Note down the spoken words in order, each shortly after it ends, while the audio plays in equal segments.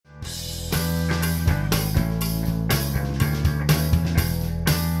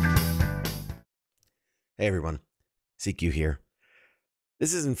Hey everyone, CQ here.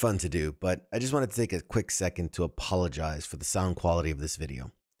 This isn't fun to do, but I just wanted to take a quick second to apologize for the sound quality of this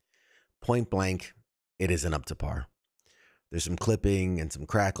video. Point blank, it isn't up to par. There's some clipping and some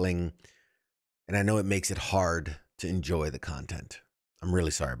crackling, and I know it makes it hard to enjoy the content. I'm really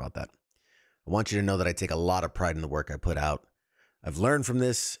sorry about that. I want you to know that I take a lot of pride in the work I put out. I've learned from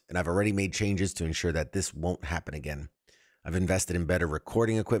this, and I've already made changes to ensure that this won't happen again. I've invested in better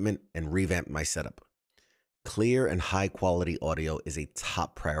recording equipment and revamped my setup. Clear and high quality audio is a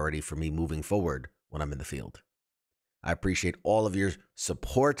top priority for me moving forward when I'm in the field. I appreciate all of your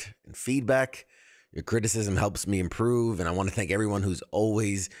support and feedback. Your criticism helps me improve, and I want to thank everyone who's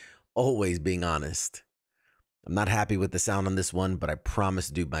always being honest. I'm not happy with the sound on this one, but I promise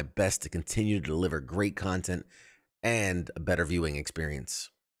to do my best to continue to deliver great content and a better viewing experience.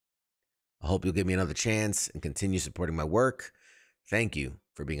 I hope you'll give me another chance and continue supporting my work. Thank you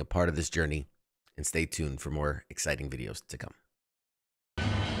for being a part of this journey, and stay tuned for more exciting videos to come.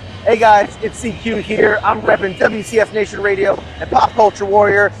 Hey guys, it's CQ here. I'm repping WCF Nation Radio and Pop Culture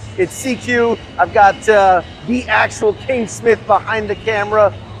Warrior. It's CQ. I've got the actual King Smith behind the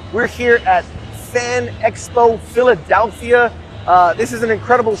camera. We're here at Fan Expo Philadelphia. This is an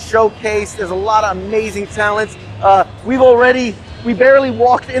incredible showcase. There's a lot of amazing talents. We barely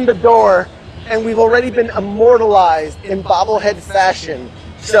walked in the door and we've already been immortalized in bobblehead fashion.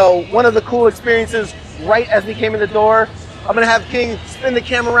 So one of the cool experiences right as we came in the door, I'm gonna have King spin the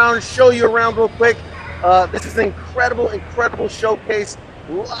camera around and show you around real quick. This is an incredible showcase.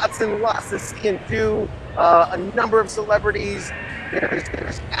 Lots and lots to see and do. A number of celebrities.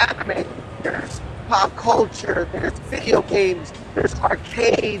 There's anime, there's pop culture, there's video games, there's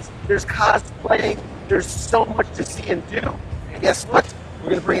arcades, there's cosplaying. There's so much to see and do. And guess what? We're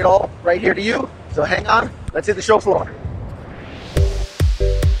gonna bring it all right here to you. So hang on, let's hit the show floor.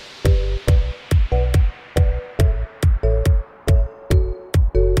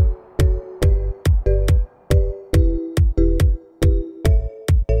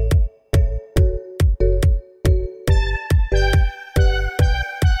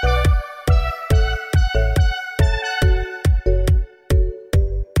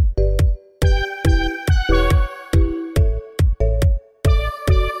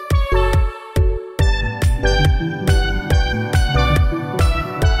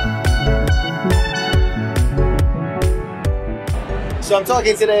 So I'm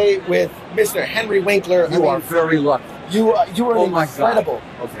talking today with Mr. Henry Winkler. You are very lucky. You are incredible.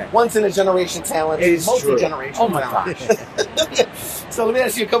 Okay. Once in a generation talent, multi-generation Oh my talent. gosh. So let me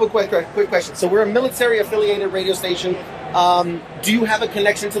ask you a couple quick questions. So we're a military affiliated radio station. Do you have a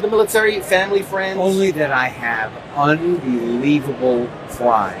connection to the military, family, friends? Only that I have unbelievable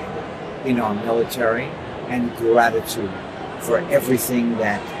pride in our military and gratitude for everything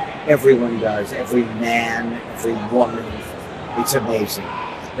that everyone does, every man, every woman. It's amazing.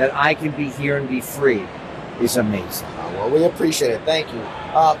 That I can be here and be free is amazing. Well, we appreciate it. Thank you.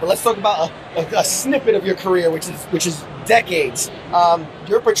 But let's talk about a snippet of your career, which is decades.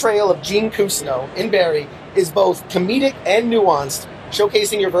 Your portrayal of Gene Cousineau in Barry is both comedic and nuanced,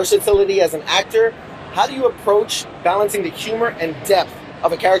 showcasing your versatility as an actor. How do you approach balancing the humor and depth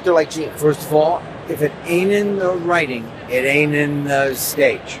of a character like Gene? First of all, if it ain't in the writing, it ain't in the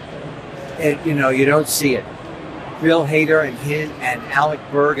stage. You don't see it. Bill Hayter and Alec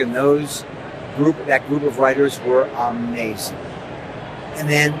Berg and that group of writers were amazing. And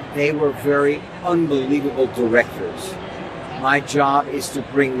then they were very unbelievable directors. My job is to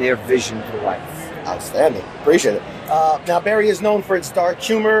bring their vision to life. Outstanding. Appreciate it. Now, Barry is known for its dark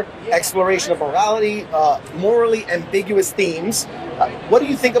humor, exploration of morality, morally ambiguous themes. What do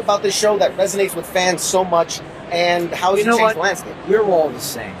you think about this show that resonates with fans so much, and how has it changed the landscape? We're all the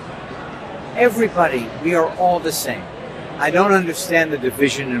same. Everybody, we are all the same. I don't understand the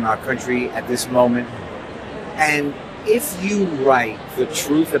division in our country at this moment. And if you write the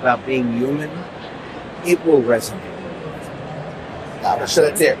truth about being human, it will resonate. I'm sure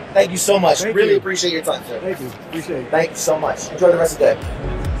that's it. Thank you so much. Thank Really you. appreciate your time, sir. Thank you. Appreciate it. Thank you so much. Enjoy the rest of the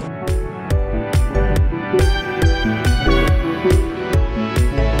day.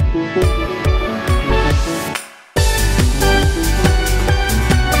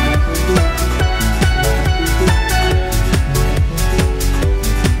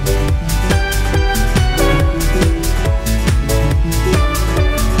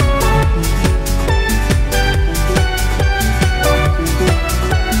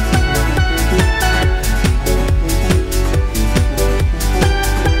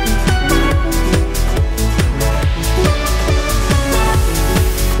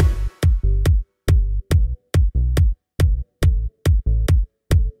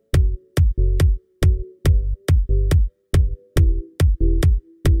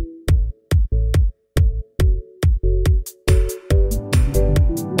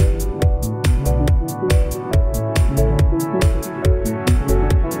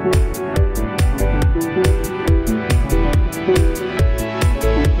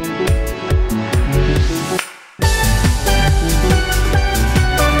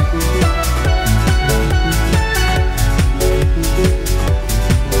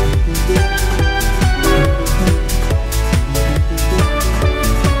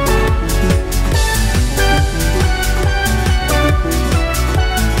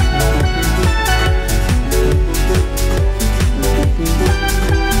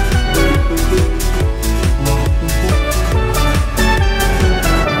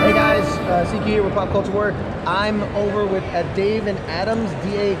 tour. I'm over with at Dave and Adam's,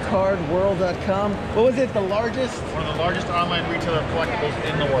 dacardworld.com. What was it, the largest? One of the largest online retailer of collectibles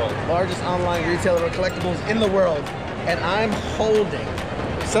in the world. Largest online retailer of collectibles in the world. And I'm holding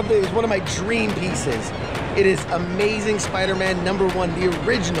something that's one of my dream pieces. It is Amazing Spider-Man #1, the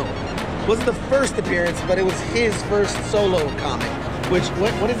original. Wasn't the first appearance, but it was his first solo comic. Which,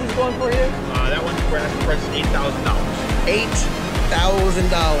 what is this going for here? That one's price is $8,000.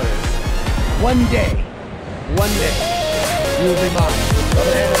 $8,000. One day, you will be mine. I'm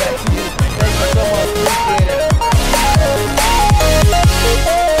gonna hand it back to you. Thank you so much. Appreciate it.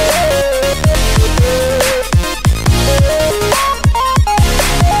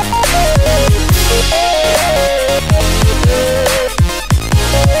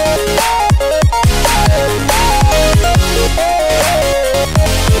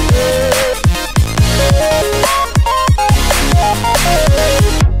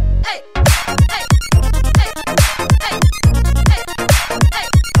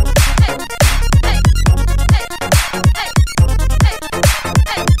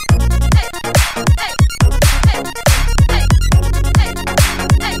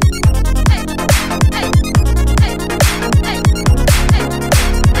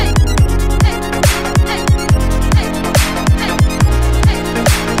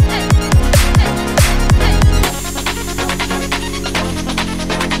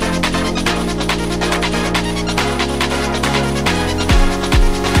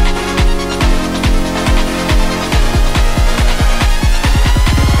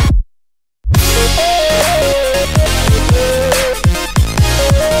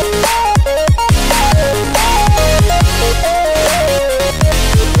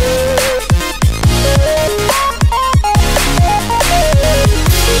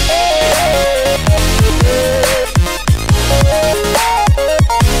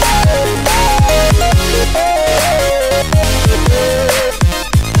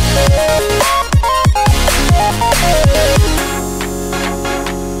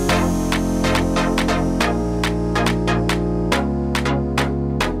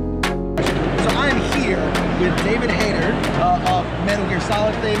 Hayter of Metal Gear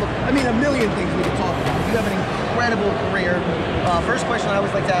Solid fame. I mean, a million things we could talk about. You have an incredible career. First question I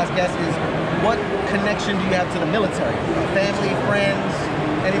always like to ask guests is, what connection do you have to the military? Family, friends,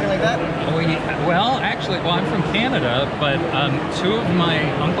 anything like that? Well, actually, I'm from Canada, but two of my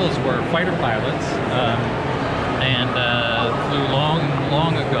uncles were fighter pilots and flew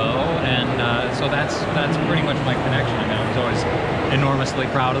long ago, and so that's pretty much my connection. I mean, I was always enormously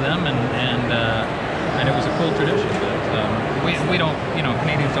proud of them, and it was a cool tradition. But we don't,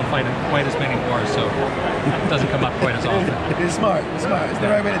 Canadians don't fight quite as many wars, so it doesn't come up quite as often. It's smart. It's the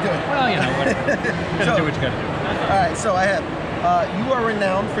right way to do it. Well, you gotta do what you gotta do. All right, so I have. You are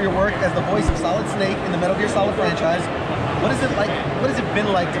renowned for your work as the voice of Solid Snake in the Metal Gear Solid franchise. What is it like? What has it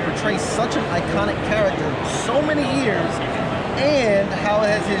been like to portray such an iconic character so many years? And how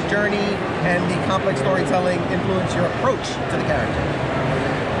has his journey and the complex storytelling influenced your approach to the character?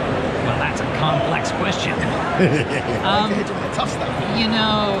 Well, that's a complex question. I like to hit you with the tough stuff.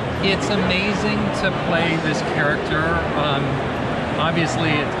 It's amazing to play this character. Obviously,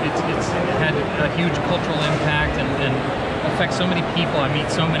 it's had a huge cultural impact and affects so many people. I meet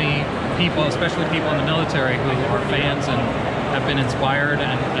so many people, especially people in the military, who are fans and have been inspired,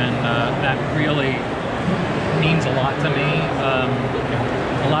 and that really means a lot to me.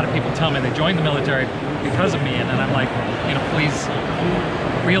 A lot of people tell me they joined the military because of me, and then I'm like, please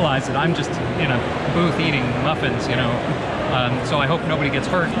realize that I'm just in a booth eating muffins, so I hope nobody gets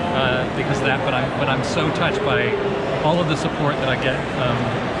hurt because of that. But I'm so touched by all of the support that I get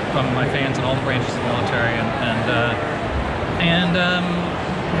from my fans and all the branches of the military, and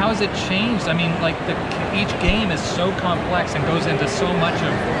how has it changed? I mean, like each game is so complex and goes into so much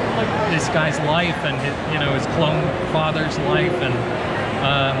of this guy's life and his clone father's life, and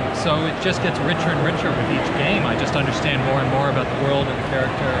so it just gets richer and richer with each game. I just understand more and more about the world and the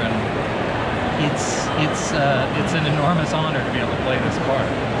character, and it's an enormous honor to be able to play this part.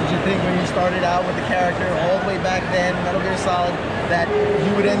 Did you think when you started out with the character all the way back then, Metal Gear Solid, that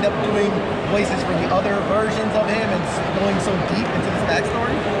you would end up doing voices for the other versions of him and going so deep into this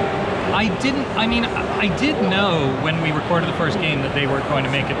backstory? I did know when we recorded the first game that they were going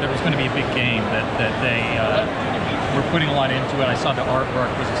to make it, there was going to be a big game, that they were putting a lot into it. I saw the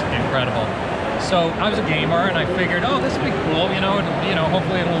artwork was incredible. So I was a gamer, and I figured, this would be cool.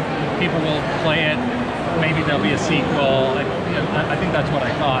 Hopefully people will play it. Maybe there'll be a sequel. I think that's what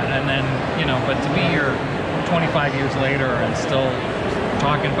I thought. And then, but to be here 25 years later and still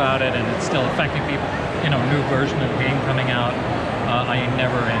talking about it, and it's still affecting people, new version of the game coming out. I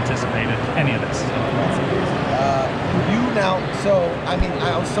never anticipated any of this. You now, so I mean,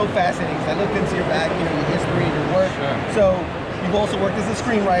 I was so fascinated because I looked into your back, you know, your history and your work. Sure. So you've also worked as a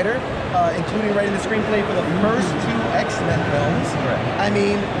screenwriter, including writing the screenplay for the first 2 X-Men films. Right. I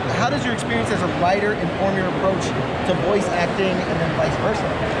mean, how does your experience as a writer inform your approach to voice acting and then vice versa?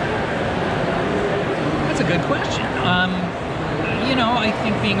 That's a good question. You know, I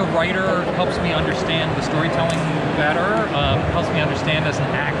think being a writer helps me understand the storytelling better, helps me understand as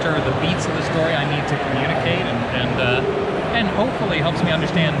an actor the beats of the story I need to communicate, and hopefully helps me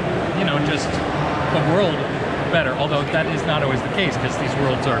understand, you know, just the world better, although that is not always the case because these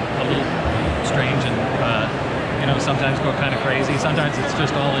worlds are a little strange and, you know, sometimes go kind of crazy. Sometimes it's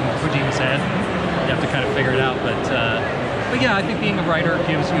just all in Kojima's head. You have to kind of figure it out, but yeah, I think being a writer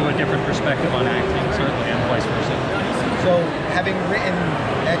gives you a different perspective on acting, certainly, and vice versa. So, having written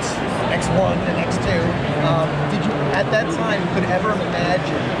X1 and X2, did you, at that time, could ever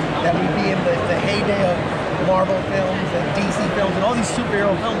imagine that we'd be in the heyday of Marvel films and DC films and all these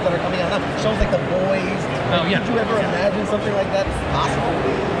superhero films that are coming out now? Shows like The Boys. Oh, yeah. Did you ever imagine something like that possible?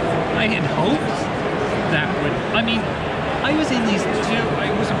 I had hoped that would. I mean, I was in these two.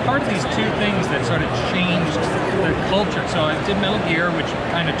 I was a part of these 2 things that sort of changed the culture. So I did Metal Gear, which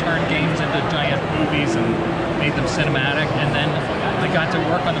kind of turned games into giant movies and made them cinematic. And then I got to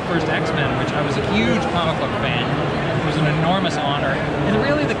work on the first X-Men, which I was a huge comic book fan. It was an enormous honor. And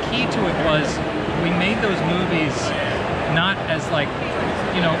really, the key to it was we made those movies not as like,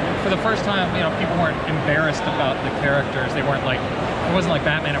 you know, for the first time, you know, people weren't embarrassed about the characters. They weren't like, it wasn't like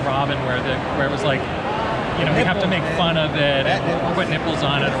Batman and Robin where it was like, you know, we have to make fun of it and put nipples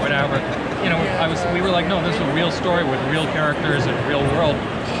on it or whatever. You know, we were like, no, this is a real story with real characters and real world.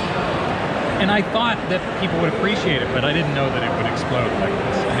 And I thought that people would appreciate it, but I didn't know that it would explode like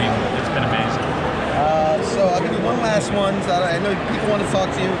this. I mean, it's been amazing. So I'll give you one last one. So I know people want to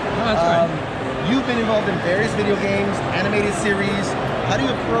talk to you. Oh, that's right. You've been involved in various video games, animated series. How do you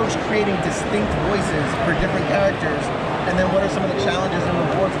approach creating distinct voices for different characters? And then what are some of the challenges and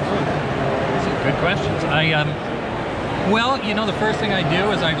rewards of doing that? Good questions. Well, you know, the first thing I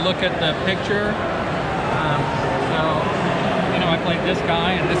do is I look at the picture. So, you know, I played this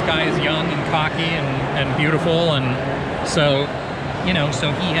guy, and this guy is young and cocky and beautiful, and so, you know,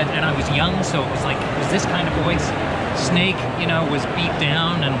 so he had, and I was young, so it was like, it was this kind of voice. Snake, you know, was beat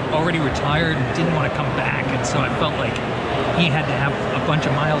down and already retired and didn't want to come back, and so I felt like he had to have a bunch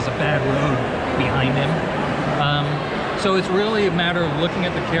of miles of bad road behind him. So it's really a matter of looking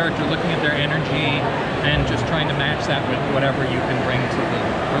at the character, looking at their energy, and just trying to match that with whatever you can bring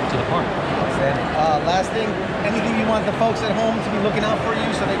to the part. Last thing, anything you want the folks at home to be looking out for you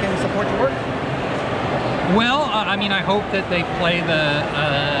so they can support your work? Well, I mean, I hope that they play the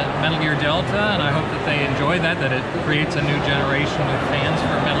Metal Gear Delta, and I hope that they enjoy that it creates a new generation of fans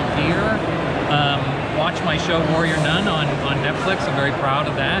for Metal Gear. Watch my show Warrior Nun on Netflix. I'm very proud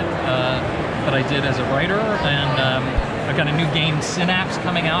of that I did as a writer, and I've got a new game, Synapse,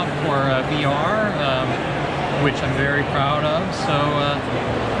 coming out for VR, which I'm very proud of.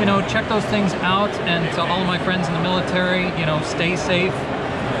 So, you know, check those things out, and to all of my friends in the military, you know, stay safe,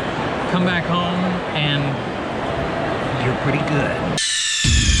 come back home, and you're pretty good.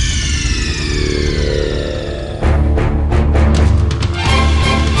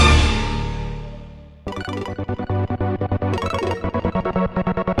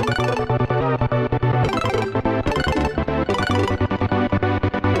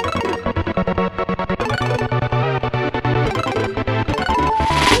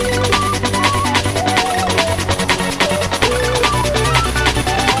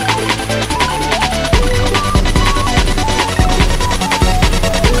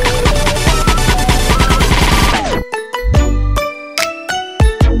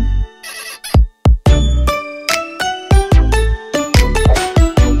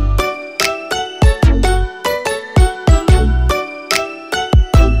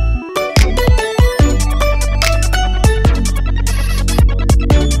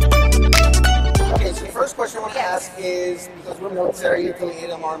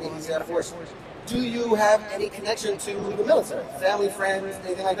 Do you have any connection to the military? Family, friends,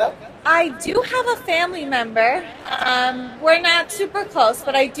 anything like that? I do have a family member. We're not super close,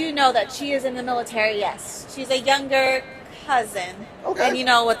 but I do know that she is in the military, yes. She's a younger cousin. Okay. And you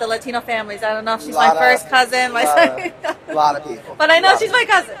know, with the Latino families, I don't know if she's my first cousin. A lot of people. But I know she's my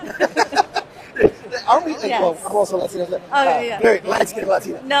cousin. Aren't we? Yes. Well, I'm also Latino. Yeah. Very light-skinned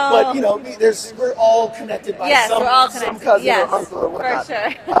Latino. No. But, you know, we're all connected by we're all connected. some cousin yes, or uncle or whatnot. for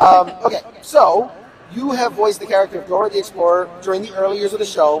sure. Okay, so you have voiced the character of Dora the Explorer during the early years of the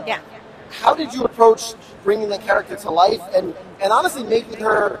show. Yeah. how did you approach bringing the character to life and honestly making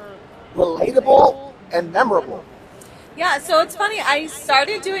her relatable and memorable? Yeah, so it's funny. I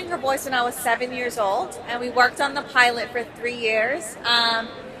started doing her voice when I was 7 years old, and we worked on the pilot for 3 years.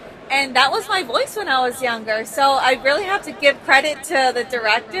 And that was my voice when I was younger. So I really have to give credit to the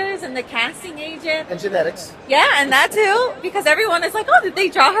directors and the casting agent. And genetics. Yeah, and that too, because everyone is like, oh, did they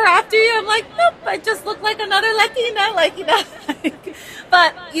draw her after you? I'm like, nope, I just look like another Latina, like, you know.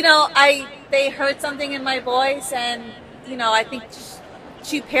 But, you know, they heard something in my voice, and, you know, I think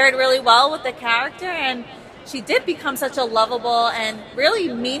she paired really well with the character, and she did become such a lovable and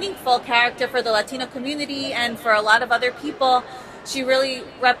really meaningful character for the Latino community and for a lot of other people. She really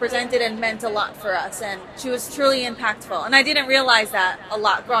represented and meant a lot for us, and she was truly impactful. And I didn't realize that a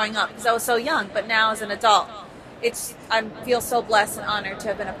lot growing up because I was so young, but now as an adult, I feel so blessed and honored to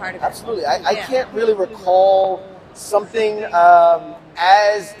have been a part of it. Absolutely. I can't really recall something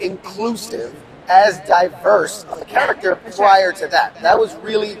as inclusive, as diverse of a character prior to that. That was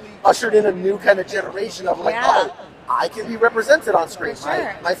really ushered in a new kind of generation of like, oh, I can be represented on screen.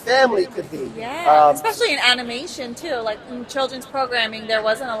 Sure. My family could be. Yeah, especially in animation too. Like in children's programming, there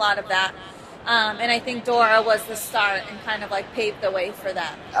wasn't a lot of that. And I think Dora was the start and kind of like paved the way for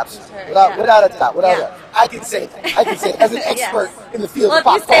that. Absolutely. Without a doubt. Without a doubt. I can say that. I can say it as an expert in the field of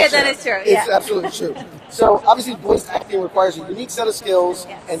pop culture. Well, if you say it, then it's true. It's absolutely true. So obviously voice acting requires a unique set of skills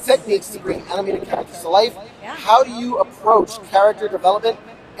and techniques to bring animated characters to life. Yeah. How do you approach character development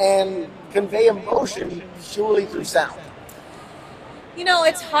and convey emotion purely through sound? You know,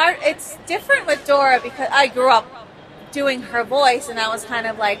 it's hard. It's different with Dora because I grew up doing her voice, and that was kind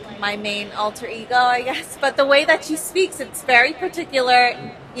of like my main alter ego, I guess. But the way that she speaks, it's very particular,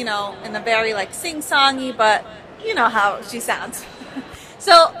 you know, in a very like sing-songy, but you know how she sounds.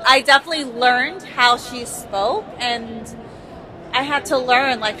 So I definitely learned how she spoke, and I had to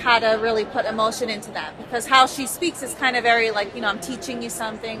learn like how to really put emotion into that, because how she speaks is kind of very like, you know, I'm teaching you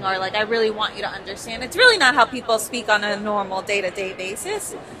something, or like I really want you to understand. It's really not how people speak on a normal day-to-day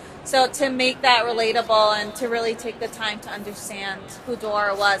basis. So to make that relatable and to really take the time to understand who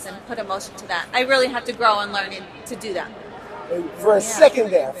Dora was and put emotion to that, I really had to grow and learn to do that. For a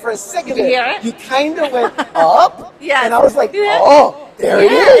second there, you kind of went up, yeah, and I was like, oh, there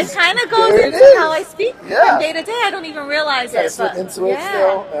it is. It kind of goes there into how I speak from day to day. I don't even realize it. But into it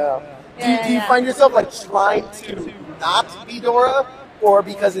still. Do you find yourself like trying to not be Dora, or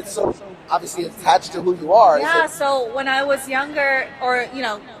because it's so obviously attached to who you are? Yeah. So when I was younger, or you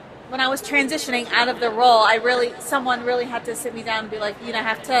know, when I was transitioning out of the role, someone really had to sit me down and be like, you know,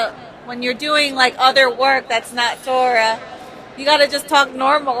 have to, when you're doing like other work that's not Dora, you got to just talk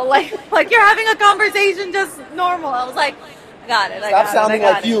normal, like you're having a conversation, just normal. I was like, I got it. Stop sounding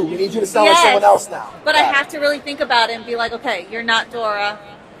like you. We need you to sound like someone else now. But I have to really think about it and be like, okay, you're not Dora.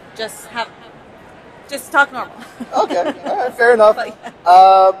 Just talk normal. Okay, all right, fair enough.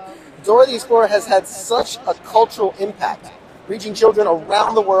 Dora the Explorer has had such a cultural impact, reaching children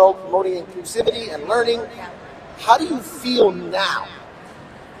around the world, promoting inclusivity and learning. How do you feel now,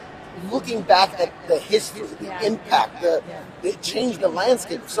 looking back at the history, the impact, it changed the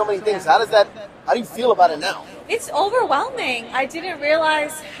landscape of so many things? How do you feel about it now? It's overwhelming. I didn't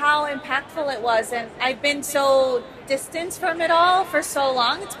realize how impactful it was, and I've been so distanced from it all for so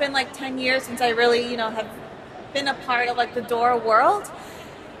long. It's been like 10 years since I really, you know, have been a part of like the Dora world.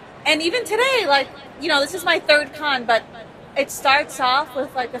 And even today, like, you know, this is my third con, but it starts off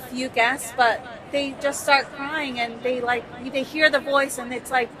with like a few guests, but they just start crying, and they hear the voice, and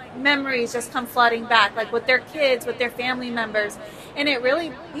it's like memories just come flooding back, like with their kids, with their family members. And it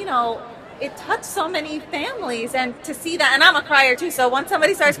really, you know, it touched so many families, and to see that, and I'm a crier too, so once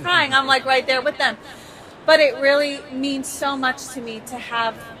somebody starts crying, I'm like right there with them. But it really means so much to me to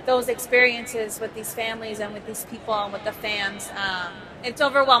have those experiences with these families and with these people and with the fans. It's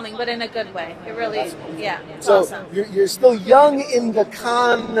overwhelming, but in a good way. It really, it's awesome. You're still young in the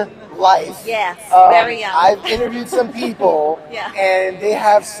con life. Yes, very young. I've interviewed some people, and they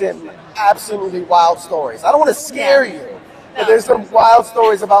have some absolutely wild stories. I don't want to scare you, but there's some wild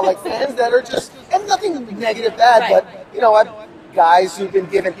stories about like fans that are just, and nothing negative, bad, but you know, guys who've been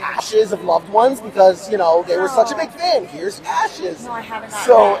given ashes of loved ones because, you know, they were such a big fan. Here's ashes. No, I haven't.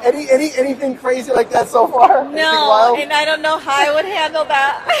 So anything crazy like that so far? No, and I don't know how I would handle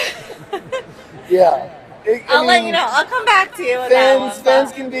that. Yeah. I'll let you know. I'll come back to you with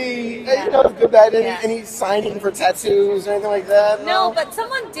fans can be, you know, good, bad. Any signing for tattoos or anything like that? No, but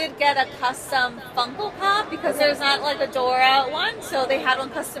someone did get a custom Funko Pop because there's not like a Dora one, so they had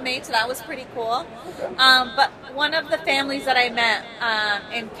one custom made, so that was pretty cool. Okay. But one of the families that I met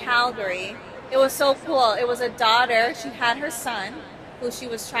in Calgary, it was so cool. It was a daughter. She had her son, who she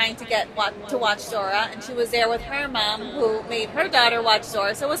was trying to get to watch Dora, and she was there with her mom, who made her daughter watch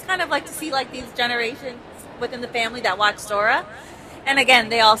Dora. So it was kind of like to see like these generations within the family that watched Dora. And again,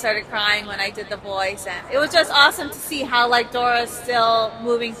 they all started crying when I did the voice, and it was just awesome to see how like Dora's still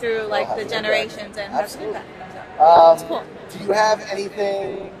moving through like the generations and has an impact. So it's cool. Do you have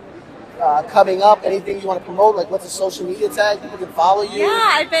anything coming up? Anything you want to promote? Like, what's a social media tag people can follow you? Yeah,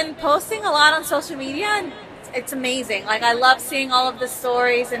 I've been posting a lot on social media, and it's amazing. Like, I love seeing all of the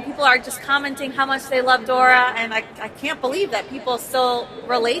stories, and people are just commenting how much they love Dora, and I can't believe that people still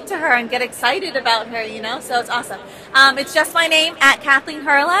relate to her and get excited about her, you know? So it's awesome. It's just my name, at Kathleen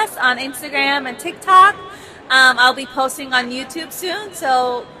Herles, on Instagram and TikTok. I'll be posting on YouTube soon,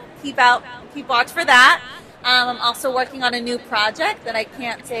 so keep watch for that. I'm also working on a new project that I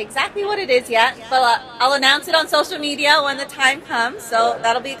can't say exactly what it is yet, but I'll announce it on social media when the time comes, so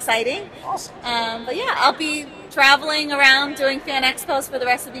that'll be exciting. Awesome. But yeah, I'll be traveling around doing fan expos for the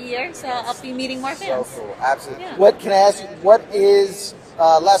rest of the year, so I'll be meeting more fans. So cool, absolutely. Yeah. What can I ask you? What is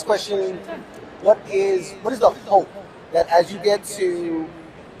last question? What is the hope that as you get to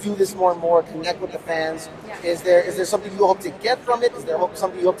do this more and more, connect with the fans? Yeah. Is there something you hope to get from it? Is there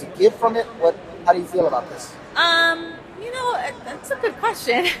something you hope to give from it? How do you feel about this? You know, that's a good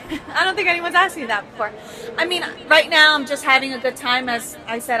question. I don't think anyone's asked me that before. I mean, right now I'm just having a good time. As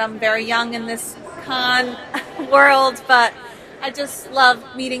I said, I'm very young in this con world, but I just love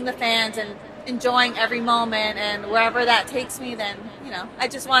meeting the fans and enjoying every moment, and wherever that takes me, then, you know, I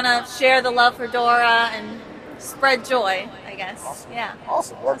just want to share the love for Dora and spread joy, I guess. Awesome. Yeah.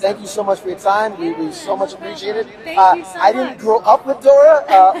 Awesome. Well, thank you so much for your time. We so much appreciate it. Thank you so I much. didn't grow up with Dora,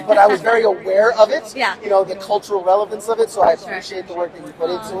 but I was very aware of it. Yeah. You know, the cultural relevance of it. So I Sure. appreciate the work that you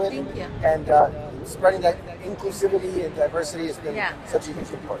put into it. Thank you. And spreading that inclusivity and diversity has been such a huge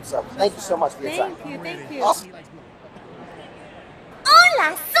support. So thank you so much for your time. Thank you. Awesome.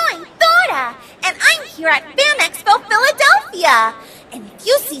 Hola, soy Dora, and I'm here at Fan Expo Philadelphia. And if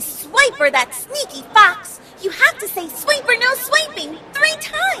you see Swiper, that sneaky fox, you have to say "Swiper, no swiping" 3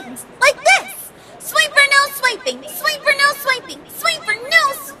 times, like this. Swiper, no swiping. Swiper, no swiping. Swiper,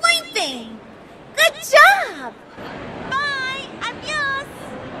 no swiping. Good job. Bye. Adios.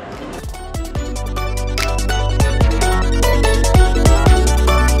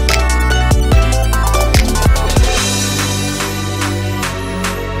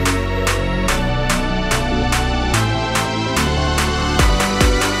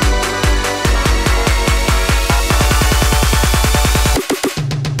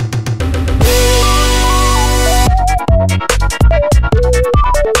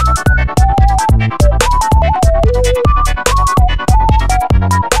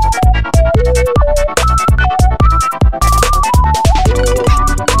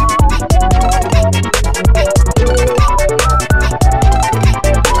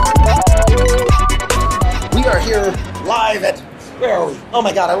 Oh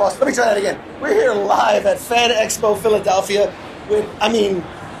my God, I lost. Let me try that again. We're here live at Fan Expo Philadelphia with,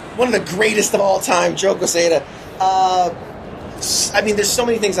 one of the greatest of all time, Joe Quesada. There's so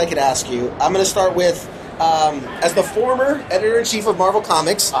many things I could ask you. I'm going to start with, as the former editor-in-chief of Marvel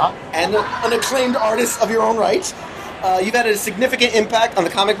Comics and an acclaimed artist of your own right, you've had a significant impact on the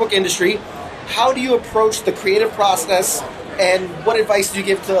comic book industry. How do you approach the creative process, and what advice do you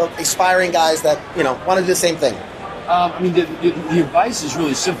give to aspiring guys that, want to do the same thing? The advice is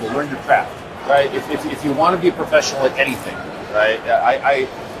really simple. Learn your craft, right? If you want to be a professional at anything, right?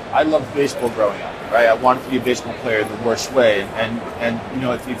 I loved baseball growing up, right? I wanted to be a baseball player in the worst way, and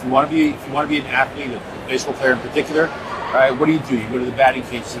if you want to be an athlete, a baseball player in particular, right? What do? You go to the batting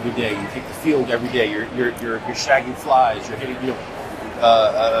cages every day. You take the field every day. You're shagging flies. You're hitting,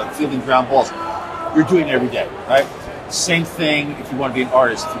 fielding ground balls. You're doing it every day, right? Same thing if you want to be an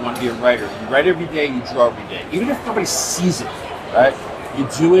artist, if you want to be a writer. You write every day, you draw every day. Even if nobody sees it, right? You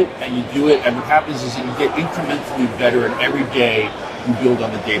do it, and what happens is that you get incrementally better, and every day you build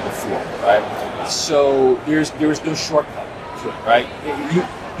on the day before, right? So there is no shortcut to it, right?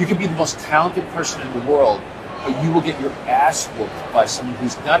 You can be the most talented person in the world, but you will get your ass whooped by someone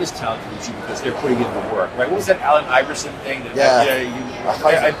who's not as talented as you because they're putting in the work, right? What was that Allen Iverson thing?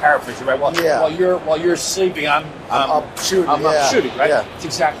 I paraphrase it, right? While you're sleeping, I'm up shooting. Up shooting, right? Yeah. That's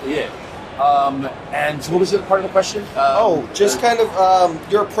exactly it. And so what was the part of the question?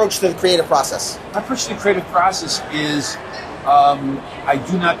 Your approach to the creative process. My approach to the creative process is I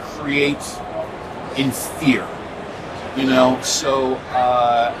do not create in fear. So if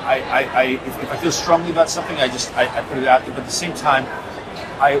I feel strongly about something, I put it out there. But at the same time,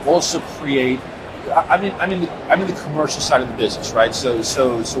 I also create. I'm in the commercial side of the business, right? So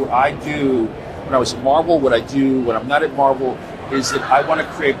what I do when I was at Marvel, what I do when I'm not at Marvel, is that I want to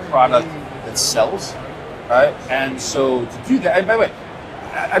create product that sells, right? And so to do that, and by the way,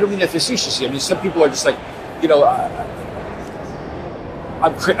 I don't mean that facetiously. I mean, some people are just like, you know,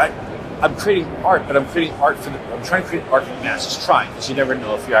 I'm creating art, but I'm trying to create art for the masses, because you never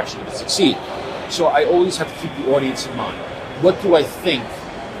know if you're actually going to succeed. So I always have to keep the audience in mind. What do I think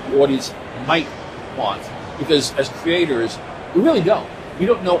the audience might want? Because as creators, we really don't. We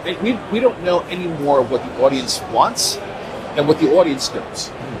don't know. We don't know any more of what the audience wants than what the audience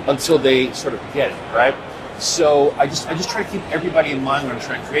knows until they sort of get it, right? So I just try to keep everybody in mind when I'm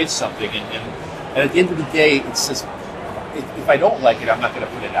trying to create something, and at the end of the day, it's just if I don't like it, I'm not going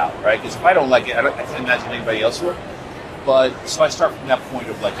to put it out, right? Because if I don't like it, I can't imagine anybody else would. But so I start from that point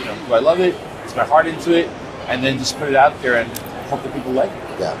of like, you know, do I love it? Is my heart into it? And then just put it out there and hope that people like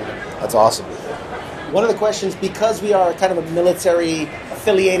it. Yeah, that's awesome. One of the questions, because we are kind of a military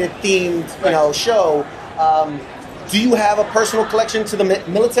affiliated themed, show, do you have a personal collection to the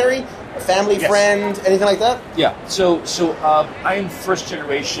military? A family, friend, anything like that? Yeah. So I am first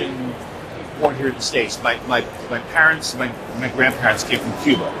generation born here in the States. My parents, my grandparents came from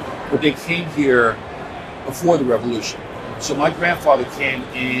Cuba, but they came here before the revolution. So my grandfather came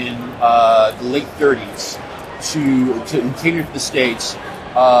in the late 30s came here to the States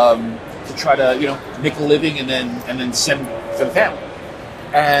to try to make a living and then send for the family.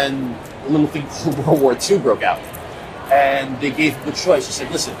 And a little thing called World War II broke out, and they gave him the choice. They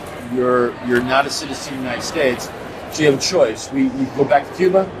said, "Listen, you're not a citizen of the United States, so you have a choice. We go back to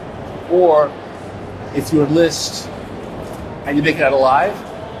Cuba, or if you enlist and you make it out alive,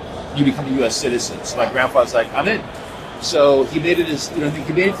 you become a U.S. citizen." So my grandfather's like, "I'm in." So he made it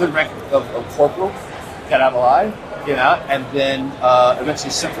he made it to the rank of corporal, got out alive, and then eventually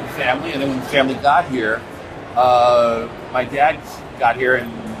sent for the family. And then when the family got here, my dad got here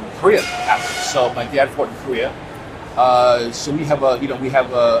in Korea after. So my dad fought in Korea. So we have a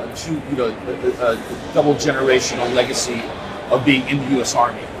double generational legacy of being in the U.S.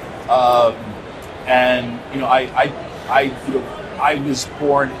 Army. And I was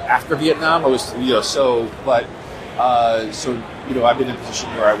born after Vietnam. I was I've been in a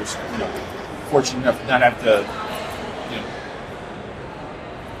position where I was fortunate enough to not have to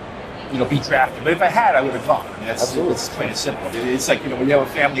be drafted. But if I had, I would have gone. I mean, it's plain and simple. It's like when you have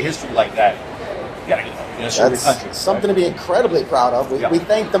a family history like that, you gotta go. Serve your country. Something to be incredibly proud of. We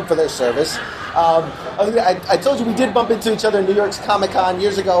thank them for their service. I told you we did bump into each other in New York's Comic-Con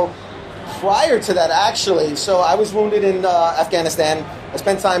years ago. Prior to that, actually, so I was wounded in Afghanistan. I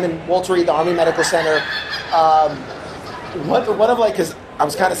spent time in Walter Reed, the Army Medical Center. Because I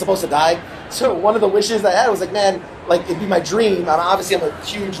was kind of supposed to die. So one of the wishes I had was like, man, like it'd be my dream. I'm a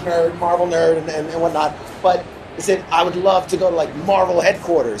huge nerd, Marvel nerd and whatnot. But I said I would love to go to like Marvel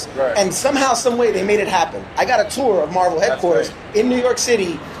headquarters. Right. And somehow, some way, they made it happen. I got a tour of Marvel headquarters in New York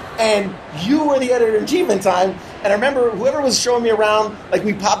City. And you were the editor-in-chief in time. And I remember whoever was showing me around, like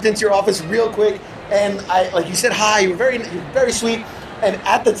we popped into your office real quick, and you said hi. You were very sweet. And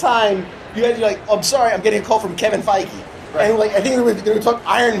at the time, you're like, oh, I'm sorry, I'm getting a call from Kevin Feige. Right. And I think they were talking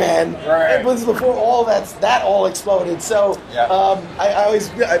Iron Man. Right. It was before all that all exploded. So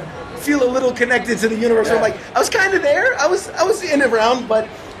I feel a little connected to the universe. Yeah. I'm I was kind of there. I was in and around, but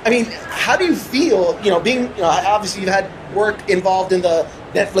I mean, how do you feel? Being obviously you've had work involved in the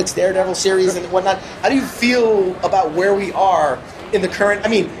Netflix Daredevil series and whatnot. How do you feel about where we are in the current? I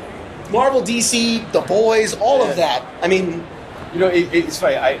mean, Marvel, DC, The Boys, all of that. I mean, it's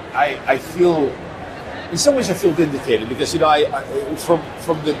funny. I feel. In some ways, I feel vindicated because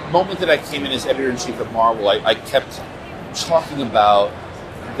from the moment that I came in as editor-in-chief of Marvel, I kept talking about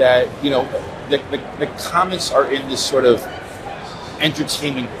that. The comics are in this sort of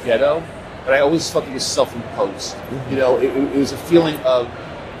entertainment ghetto, but I always felt it was self-imposed. Mm-hmm. It was a feeling of,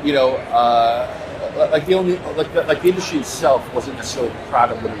 the industry itself wasn't necessarily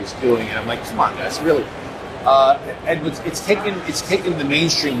proud of what it was doing, and I'm like, come on, guys, really. And it's taken the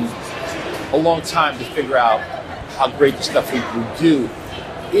mainstream a long time to figure out how great the stuff we do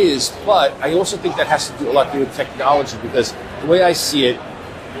is, but I also think that has to do a lot to do with technology, because the way I see it,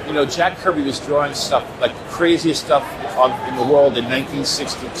 Jack Kirby was drawing stuff like the craziest stuff in the world in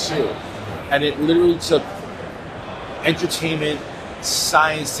 1962, and it literally took entertainment,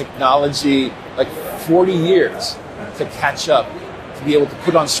 science, technology, 40 years to catch up to be able to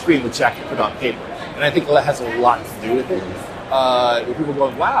put on screen what Jack could put on paper, and I think that has a lot to do with it. People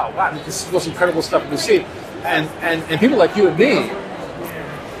going, wow, this is the most incredible stuff we've seen. And people like you and me,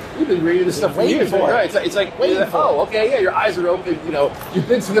 we've been reading this stuff for years. Right? It's like, oh, okay, yeah, your eyes are open. You've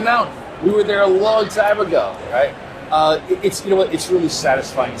been to the mountain. We were there a long time ago, right? It's it's really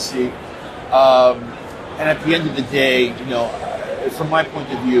satisfying to see. And at the end of the day, from my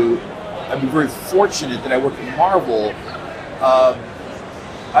point of view, I've been very fortunate that I work at Marvel.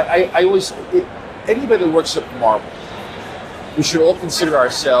 I always, anybody that works at Marvel, we should all consider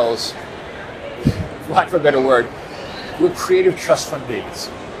ourselves, for lack of a better word, we're creative trust fund babies,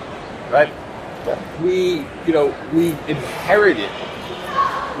 right? We inherited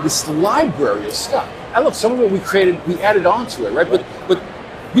this library of stuff. And look, some of it we added on to it, right? But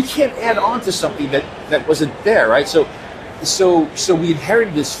we can't add on to something that wasn't there, right? So we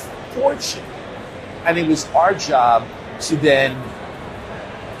inherited this fortune, and it was our job to then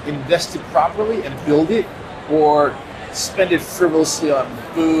invest it properly and build it, or spend it frivolously on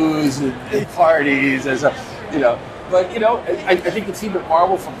booze and parties, as a, you know. But I think the team at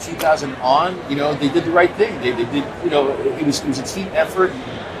Marvel from 2000 on, they did the right thing. They did, it was a team effort.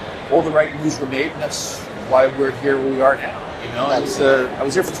 All the right moves were made, and that's why we're here where we are now. I was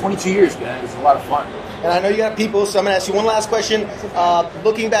there for 22 years, man. It was a lot of fun. And I know you got people, so I'm going to ask you one last question.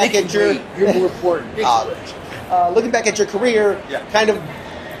 Looking back at your... You're more important. Looking back at your career, kind of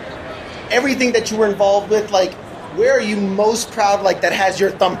everything that you were involved with, like, where are you most proud, like, that has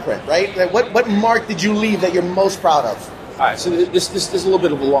your thumbprint, right? Like, what mark did you leave that you're most proud of? All right, so this is a little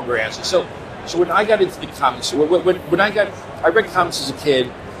bit of a longer answer. So when I got into the comics, when I read comics as a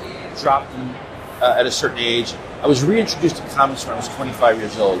kid, dropped them at a certain age. I was reintroduced to comics when I was 25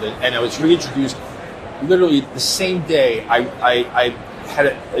 years old, and I was reintroduced literally the same day. I had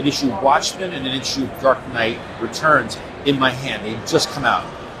an issue of Watchmen and an issue of Dark Knight Returns in my hand. They had just come out,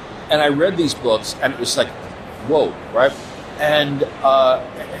 and I read these books, and it was like, whoa, right? And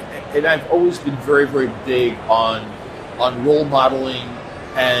I've always been very, very big on role modeling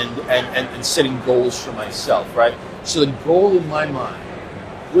and setting goals for myself, right? So the goal in my mind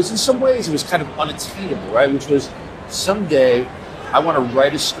was, in some ways, it was kind of unattainable, right? Which was, someday I want to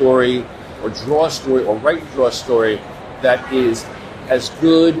write a story or draw a story or write and draw a story that is as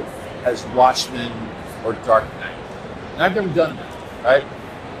good as Watchmen or Dark Knight. And I've never done that, right?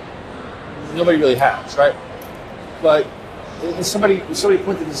 Nobody really has, right? But somebody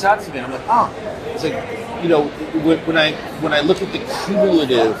pointed this out to me, and I'm like, oh, it's like, when I look at the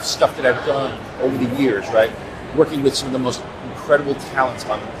cumulative stuff that I've done over the years, right, working with some of the most incredible talents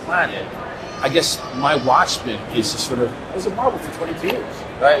on the planet, I guess my Watchmen is just sort of, it was a Marvel for 22 years,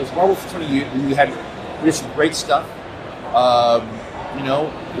 right? It was Marvel for 20 years. We did some great stuff. The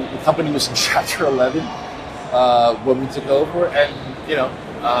company was in Chapter 11 when we took over, and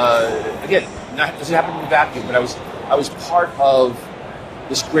again, not doesn't happen in a vacuum, but I was part of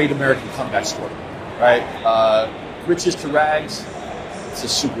this great American comeback story, right? Riches to rags, it's a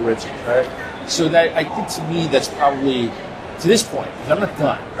super riches, right? So that, I think, to me, that's probably, to this point, because I'm not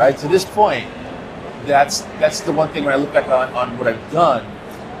done, right? To this point, that's the one thing when I look back on what I've done.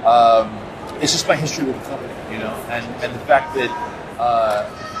 It's just my history with the company, and the fact that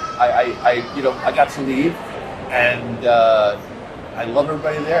I got to leave, and I love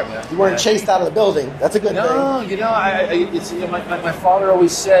everybody there, man. You weren't chased out of the building. That's a good thing. No, my father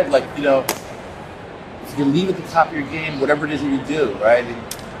always said, like, if you leave at the top of your game, whatever it is that you do, right? And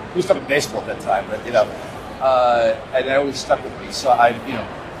he was talking baseball at that time, but and that always stuck with me. So I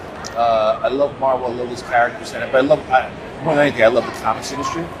love Marvel, I love these characters, but I love, more than anything, I love the comics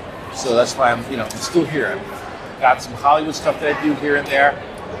industry. So that's why I'm still here. I've got some Hollywood stuff that I do here and there,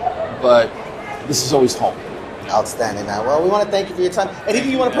 but this is always home. Outstanding, man. Well, we want to thank you for your time.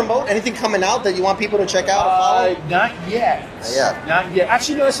 Anything you want to promote? Anything coming out that you want people to check out or follow? Not yet. Not yet.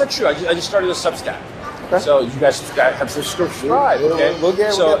 Actually, no, that's not true. I just started a Substack. Okay. So you guys have subscribed. Okay.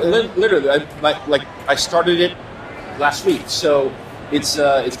 Literally, I started it last week. So it's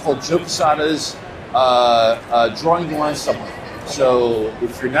called Joe Quesada's Drawing the Line Somewhere. So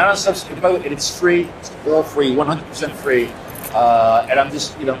if you're not on Substack, and it's free, it's all free, 100% free. And I'm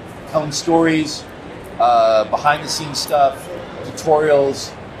just telling stories. Behind the scenes stuff,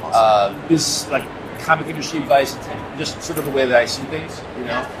 tutorials, this like comic industry advice, just sort of the way that I see things,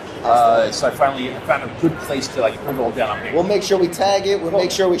 So I finally found a good place to like put it all down on paper. We'll make sure we tag it. We'll make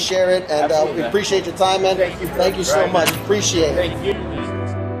sure we share it, and we appreciate your time, man. Thank you so much. Appreciate it. Thank you.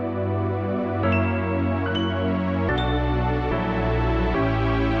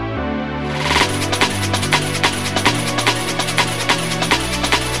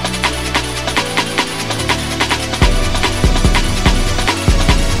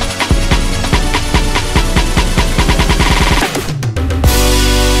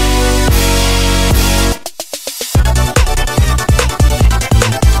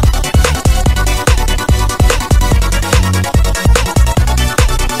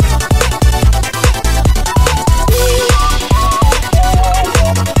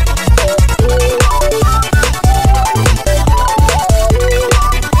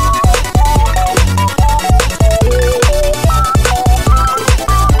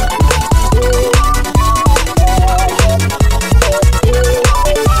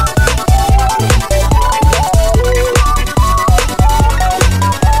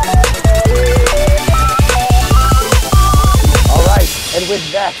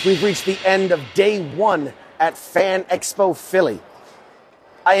 We've reached the end of day one at Fan Expo Philly.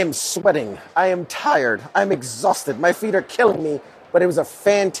 I am sweating. I am tired. I'm exhausted. My feet are killing me, but it was a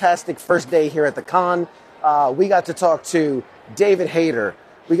fantastic first day here at the con. We got to talk to David Hayter.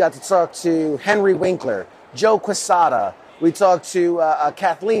 We got to talk to Henry Winkler, Joe Quesada. We talked to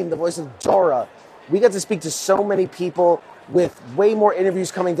Kathleen, the voice of Dora. We got to speak to so many people with way more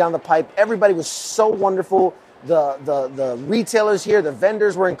interviews coming down the pipe. Everybody was so wonderful. The retailers here, the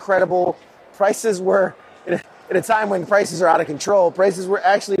vendors were incredible. Prices were, at a time when prices are out of control, prices were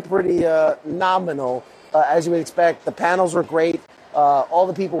actually pretty nominal, as you would expect. The panels were great. All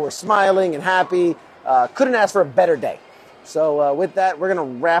the people were smiling and happy. Couldn't ask for a better day. So with that, we're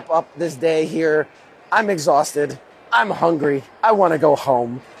going to wrap up this day here. I'm exhausted. I'm hungry. I want to go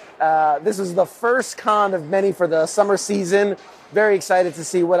home. This is the first con of many for the summer season. Very excited to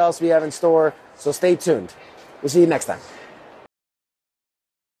see what else we have in store. So stay tuned. We'll see you next time.